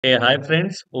Hey, hi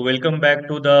friends. Welcome back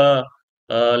to the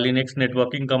Linux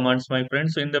networking commands, my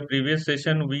friends. So in the previous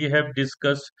session, we have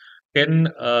discussed 10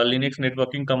 Linux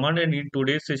networking command, and in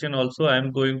today's session also, I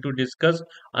am going to discuss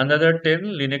another 10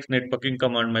 Linux networking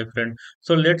command, my friend.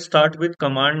 So let's start with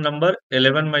command number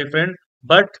 11, my friend.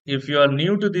 But if you are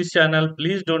new to this channel,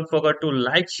 please don't forget to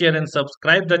like, share, and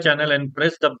subscribe the channel and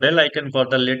press the bell icon for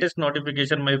the latest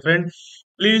notification, my friend.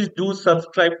 Please do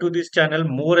subscribe to this channel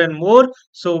more and more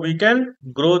so we can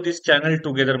grow this channel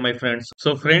together, my friends.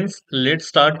 So friends, let's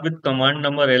start with command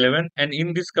number 11, and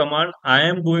in this command I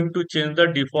am going to change the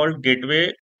default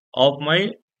gateway of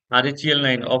my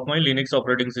RHEL9 of my Linux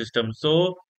operating system.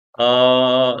 So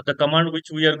the command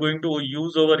which we are going to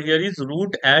use over here is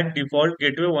root add default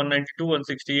gateway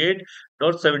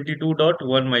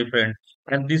 192.168.72.1, my friend.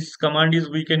 And this command is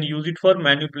we can use it for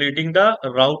manipulating the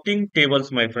routing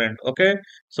tables, my friend. Okay,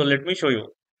 so let me show you.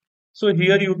 So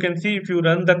here you can see, if you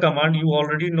run the command, you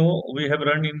already know we have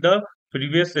run in the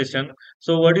previous session.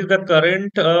 So what is the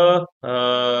current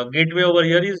gateway over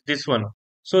here is this one.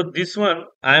 So this one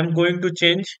I am going to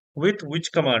change with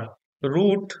which command?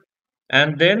 Root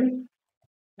and then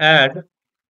add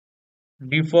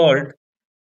default,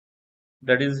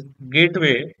 that is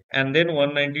gateway, and then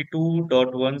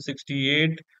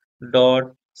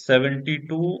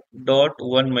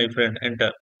 192.168.72.1, my friend.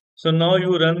 Enter. So now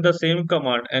you run the same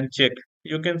command and check.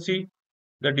 You can see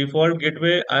the default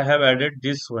gateway I have added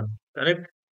this one, correct?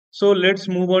 So let's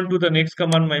move on to the next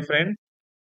command, my friend.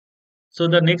 So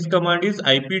the next command is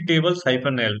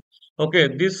iptables-l. Okay,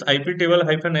 this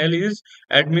iptable-l is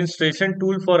administration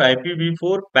tool for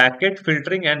IPv4 packet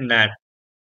filtering and NAT.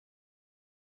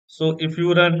 So if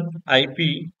you run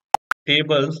IP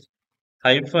tables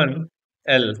hyphen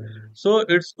L. So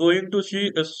it's going to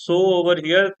see so over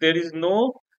here there is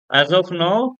no, as of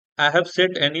now I have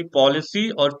set any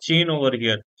policy or chain over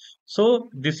here. So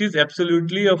this is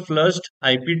absolutely a flushed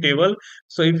IP table.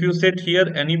 So if you set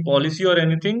here any policy or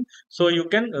anything, so you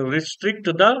can restrict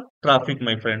the traffic,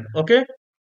 my friend. Okay.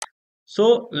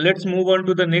 So let's move on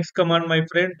to the next command, my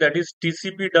friend. That is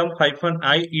TCP dump hyphen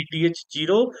I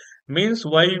ETH0, means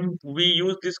why we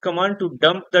use this command to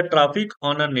dump the traffic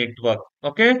on a network.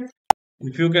 Okay.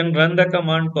 If you can run the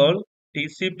command called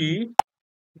TCP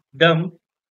dump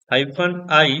hyphen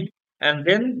I and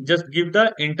then just give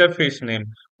the interface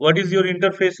name. What is your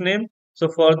interface name? So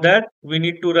for that we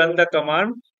need to run the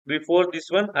command before this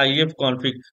one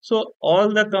ifconfig. So all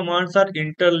the commands are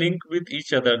interlinked with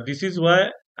each other. This is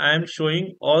why I am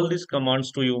showing all these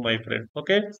commands to you, my friend.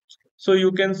 Okay. So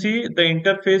you can see the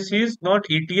interface is not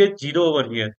ETH0 over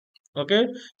here. Okay.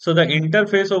 So the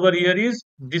interface over here is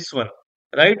this one,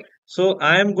 right? So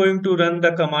I am going to run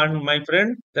the command, my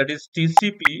friend, that is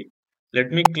TCP. Let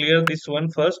me clear this one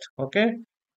first. Okay.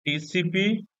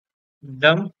 TCP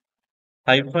dump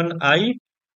hyphen I,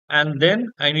 and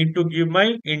then I need to give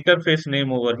my interface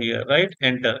name over here, right?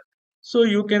 Enter. So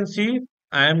you can see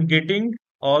I am getting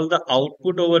all the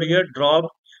output over here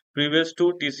drop previous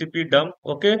to TCP dump.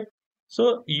 Okay.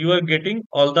 So you are getting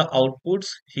all the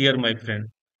outputs here, my friend.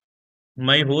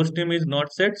 My host name is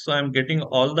not set, so I'm getting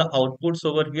all the outputs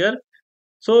over here.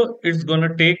 So it's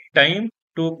gonna take time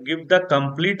to give the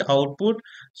complete output.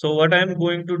 So what I'm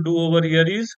going to do over here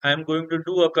is I'm going to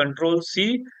do a control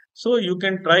C. So you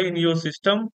can try in your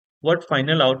system what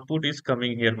final output is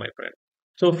coming here, my friend.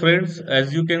 So friends,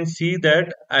 as you can see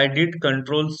that I did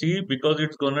control C because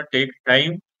it's gonna take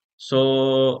time.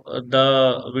 So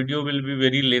the video will be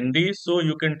very lengthy. So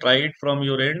you can try it from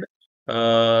your end,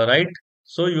 right?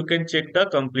 So you can check the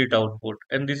complete output.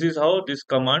 And this is how this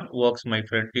command works, my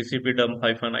friend. TCP dump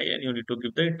hyphen I, and you need to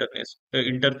give the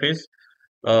interface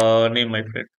name, my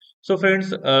friend. So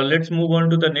friends, let's move on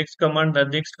to the next command. The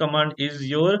next command is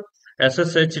your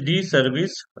sshd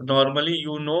service. Normally,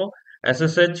 you know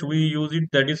SSH, we use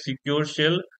it, that is secure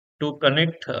shell, to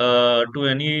connect to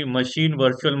any machine,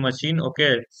 virtual machine.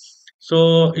 Okay.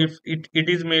 So if it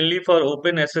is mainly for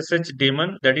open SSH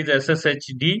daemon, that is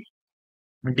SSHD.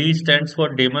 D stands for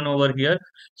daemon over here.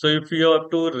 So if you have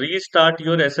to restart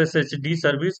your SSHD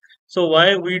service, so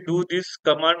why we do this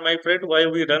command, my friend? Why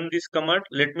we run this command?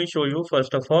 Let me show you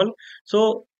first of all.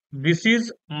 So this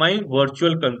is my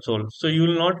virtual console. So you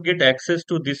will not get access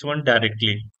to this one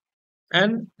directly.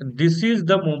 And this is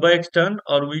the MOBA extern,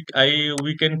 or we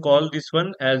can call this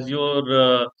one as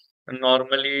your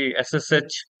normally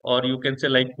SSH, or you can say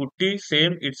like Putty.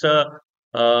 Same, it's a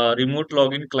remote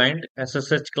login client,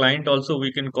 SSH client. Also,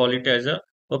 we can call it as a.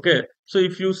 Okay. So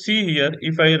if you see here,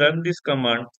 if I run this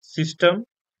command, system,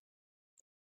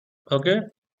 okay,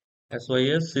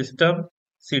 sys system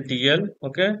ctl,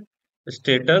 okay,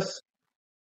 status,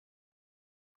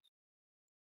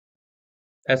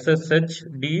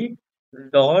 sshd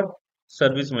dot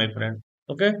service, my friend.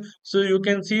 Okay, so you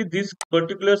can see this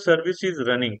particular service is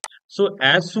running. So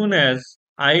as soon as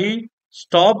I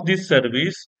stop this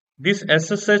service, this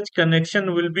SSH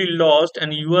connection will be lost,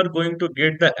 and you are going to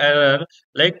get the error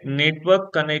like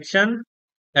network connection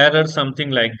error,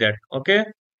 something like that. Okay,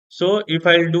 so if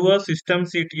I'll do a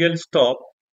systemctl stop,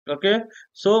 okay,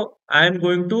 so I am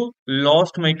going to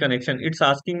lost my connection. It's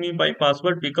asking me by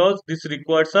password because this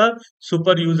requires a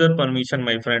super user permission,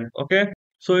 my friend. Okay,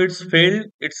 so it's failed,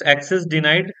 it's access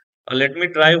denied. Let me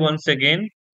try once again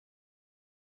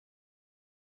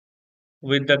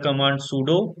with the command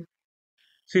sudo.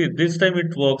 See, this time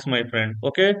it works, my friend.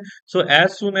 Okay. So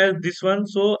as soon as this one,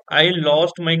 so I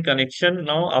lost my connection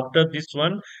now after this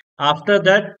one. After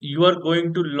that, you are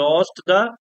going to lost the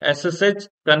SSH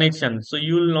connection. So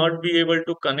you will not be able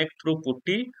to connect through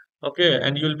putty. Okay.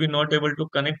 And you will be not able to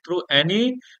connect through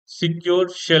any secure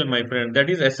shell, my friend. That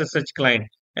is SSH client.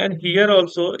 And here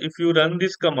also, if you run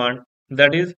this command,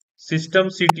 that is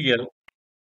systemctl.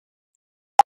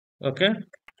 Okay.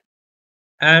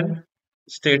 And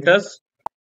status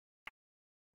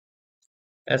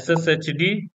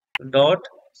sshd dot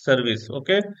service.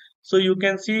 Okay, so you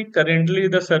can see currently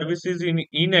the service is in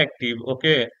inactive.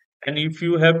 Okay, and if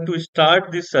you have to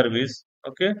start this service,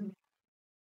 okay,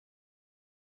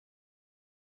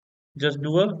 just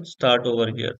do a start over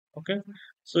here. Okay,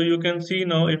 so you can see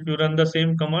now if you run the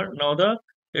same command, now the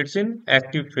it's in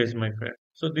active phase, my friend.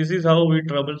 So this is how we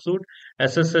troubleshoot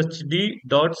sshd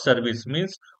dot service,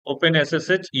 means open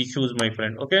ssh issues, my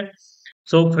friend. Okay,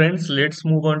 so friends, let's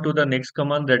move on to the next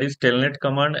command, that is telnet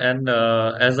command. And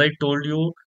as I told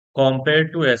you,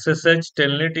 compared to SSH,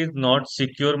 telnet is not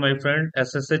secure, my friend.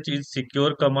 SSH is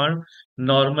secure command.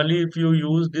 Normally, if you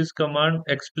use this command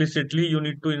explicitly, you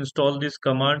need to install this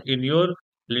command in your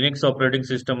Linux operating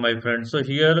system, my friend. So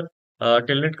here,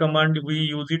 telnet command, we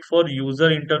use it for user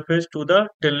interface to the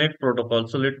telnet protocol.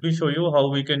 So let me show you how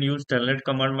we can use telnet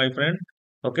command, my friend.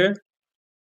 Okay.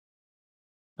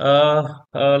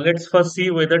 Let's first see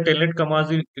whether telnet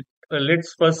command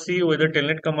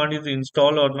is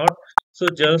installed or not. So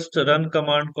just run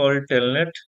command called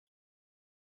telnet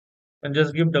and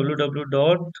just give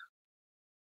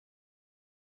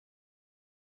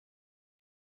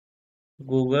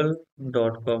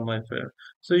www.google.com, my friend.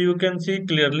 So you can see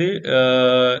clearly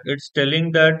it's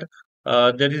telling that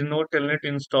there is no telnet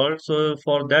installed. So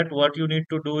for that, what you need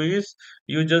to do is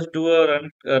you just do a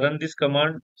run this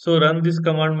command. So run this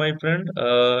command, my friend.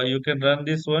 You can run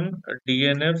this one,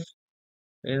 dnf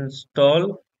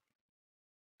install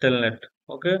telnet.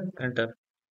 Okay, enter.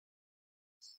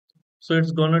 So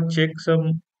it's gonna check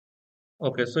some.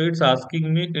 Okay, so it's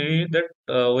asking me that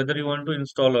whether you want to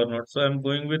install or not. So I'm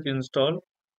going with install.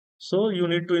 So you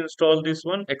need to install this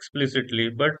one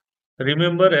explicitly. But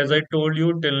remember, as I told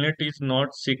you, telnet is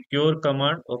not secure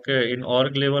command. Okay, in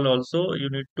org level also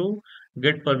you need to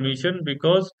get permission,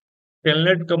 because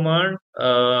telnet command,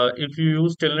 if you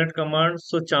use telnet command,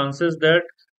 so chances that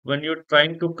when you're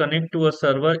trying to connect to a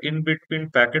server, in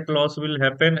between packet loss will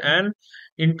happen, and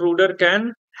intruder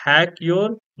can hack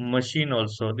your machine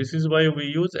also. This is why we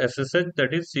use SSH,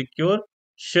 that is secure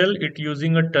shell. It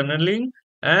using a tunneling,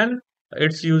 and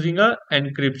it's using a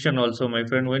encryption also, my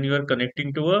friend, when you are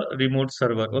connecting to a remote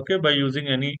server. Okay, by using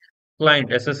any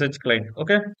client, SSH client.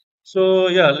 Okay, so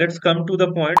yeah, let's come to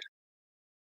the point.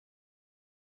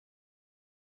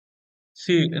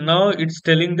 See, now it's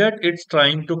telling that it's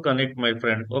trying to connect, my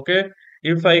friend. Okay.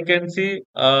 If I can see,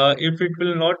 if it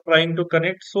will not trying to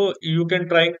connect, so you can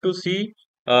try to see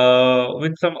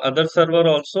with some other server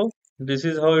also. This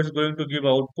is how it's going to give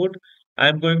output.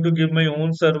 I'm going to give my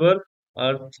own server,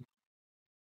 uh,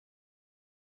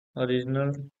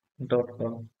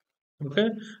 original.com.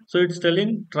 Okay, so it's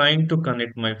telling trying to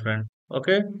connect, my friend.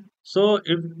 Okay, so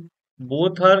if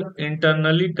both are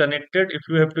internally connected, if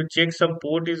you have to check some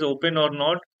port is open or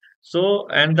not, so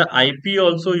and the IP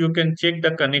also you can check the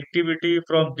connectivity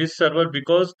from this server,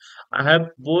 because I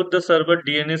have both the server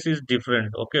DNS is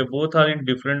different. Okay, both are in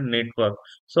different network,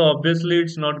 so obviously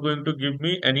it's not going to give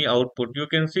me any output. You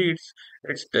can see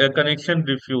it's connection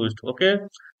refused. Okay,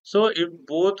 so if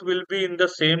both will be in the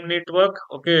same network,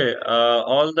 okay,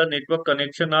 all the network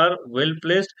connection are well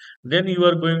placed, then you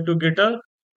are going to get a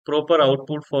proper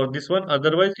output for this one.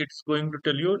 Otherwise, it's going to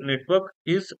tell you network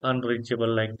is unreachable,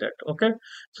 like that. Okay,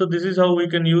 so this is how we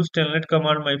can use telnet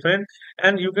command, my friend,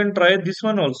 and you can try this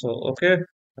one also. Okay,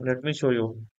 let me show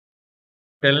you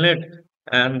telnet,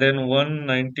 and then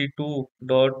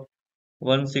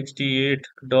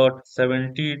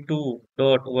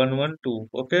 192.168.72.112.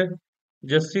 Okay,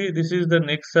 just see, this is the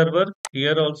next server.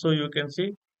 Here also you can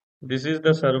see. This is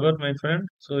the server, my friend.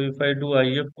 So if I do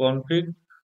if config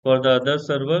for the other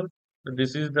server,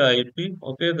 this is the IP.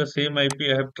 Okay, the same IP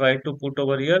I have tried to put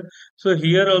over here. So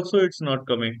here also it's not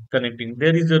coming connecting.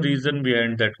 There is a reason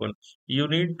behind that one. You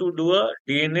need to do a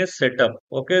DNS setup.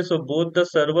 Okay, so both the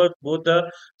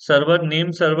server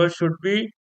name server should be.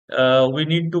 We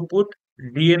need to put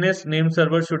DNS name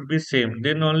server should be same.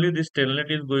 Then only this telnet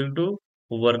is going to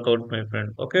work out, my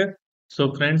friend. Okay.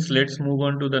 So friends, let's move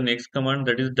on to the next command,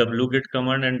 that is wget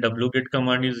command, and wget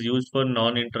command is used for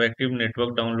non-interactive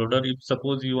network downloader. If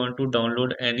suppose you want to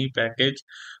download any package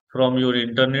from your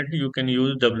internet, you can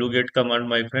use wget command,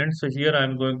 my friend. So here I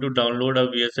am going to download a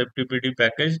VSFTPD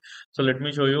package. So let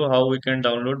me show you how we can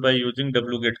download by using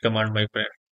wget command, my friend.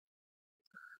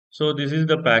 So this is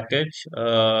the package.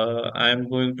 I am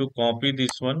going to copy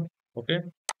this one. Okay,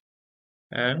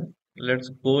 and let's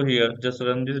go here. Just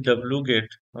run this wget.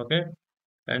 Okay,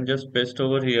 and just paste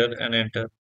over here and enter.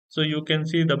 So you can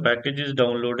see the package is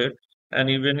downloaded, and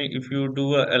even if you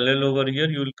do a LL over here,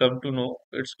 you will come to know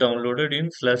it's downloaded in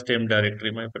 /tem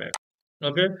directory, my friend.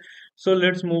 Okay, so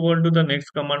let's move on to the next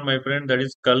command, my friend, that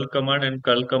is curl command, and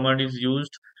curl command is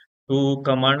used to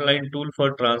command line tool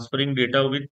for transferring data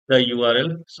with the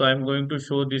URL. So I'm going to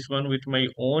show this one with my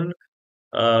own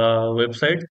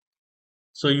website,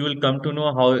 so you will come to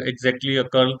know how exactly a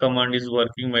curl command is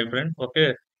working, my friend.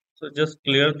 Okay. So just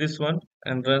clear this one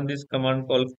and run this command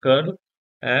called curl,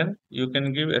 and you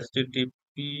can give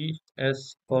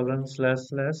https colon slash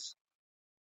slash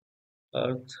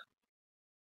earth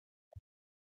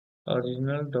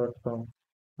original.com.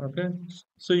 Okay.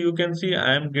 So you can see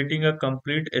I am getting a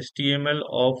complete HTML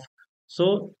of,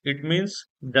 so it means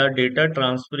the data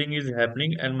transferring is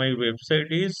happening and my website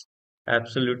is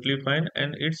absolutely fine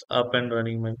and it's up and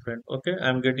running, my friend. Okay.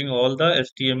 I'm getting all the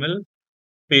HTML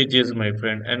pages, my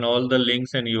friend, and all the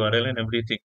links and URL and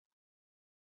everything.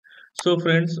 So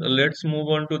friends, let's move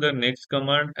on to the next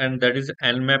command, and that is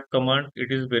nmap command.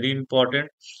 It is very important.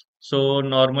 So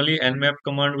normally nmap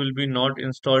command will be not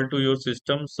installed to your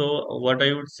system. So what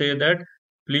I would say that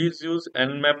please use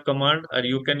nmap command, or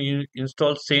you can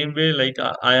install same way like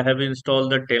I have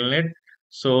installed the telnet.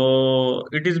 So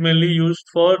it is mainly used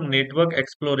for network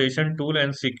exploration tool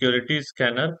and security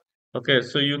scanner. Okay,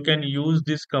 so you can use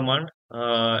this command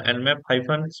nmap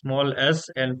hyphen small s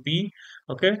and p.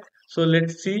 Okay, so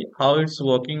let's see how it's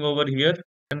working over here.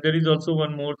 And there is also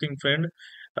one more thing, friend.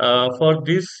 For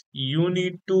this, you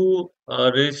need to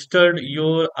register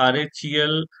your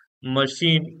RHEL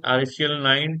machine, RHEL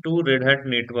 9 to Red Hat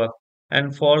network.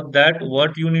 And for that,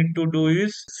 what you need to do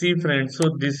is, see, friends. So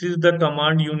this is the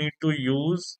command you need to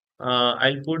use.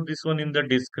 I'll put this one in the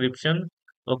description.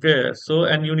 Okay. So,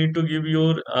 and you need to give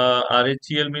your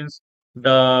RHEL means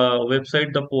the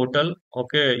website, the portal,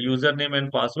 okay, username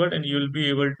and password, and you will be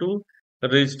able to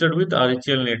register with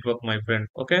RHL network, my friend.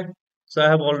 Okay, so I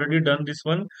have already done this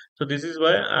one. So this is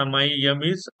why my EM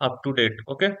is up to date.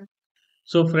 Okay,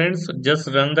 so friends, just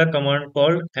run the command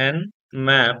called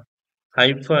nmap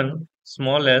hyphen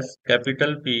small s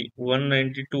capital P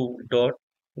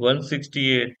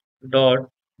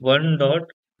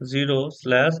 192.168.1.0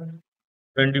 slash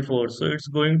 24. So it's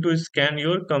going to scan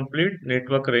your complete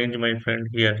network range, my friend,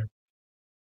 here.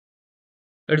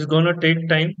 It's gonna take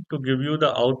time to give you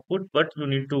the output, but you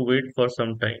need to wait for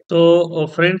some time. So,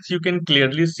 friends, you can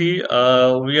clearly see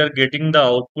we are getting the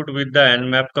output with the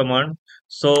nmap command.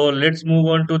 So let's move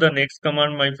on to the next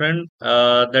command, my friend.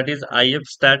 That is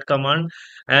ifstat command,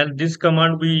 and this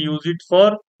command we use it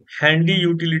for handy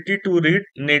utility to read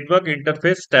network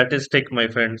interface statistic, my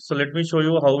friend. So let me show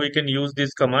you how we can use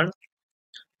this command.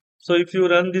 So if you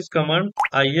run this command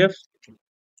if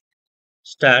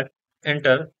stat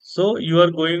enter, so you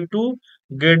are going to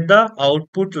get the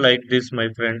output like this, my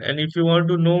friend. And if you want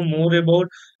to know more about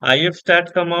if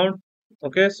stat command,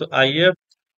 okay, so if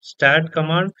stat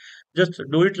command, just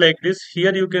do it like this.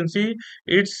 Here you can see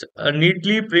it's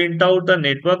neatly print out the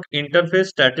network interface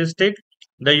statistic.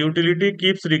 The utility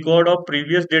keeps record of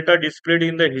previous data displayed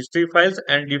in the history files,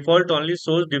 and default only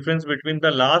shows difference between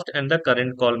the last and the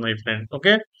current call, my friend.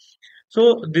 Okay,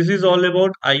 so this is all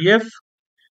about if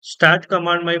stat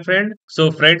command, my friend. So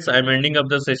friends, I'm ending up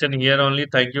the session here only.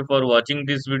 Thank you for watching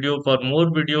this video. For more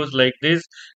videos like this,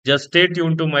 just stay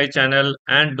tuned to my channel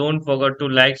and don't forget to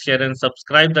like, share and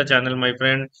subscribe the channel, my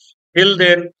friend. Till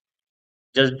then,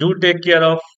 just do take care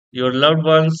of your loved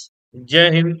ones.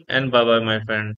 Jai Hind and bye bye, my friend.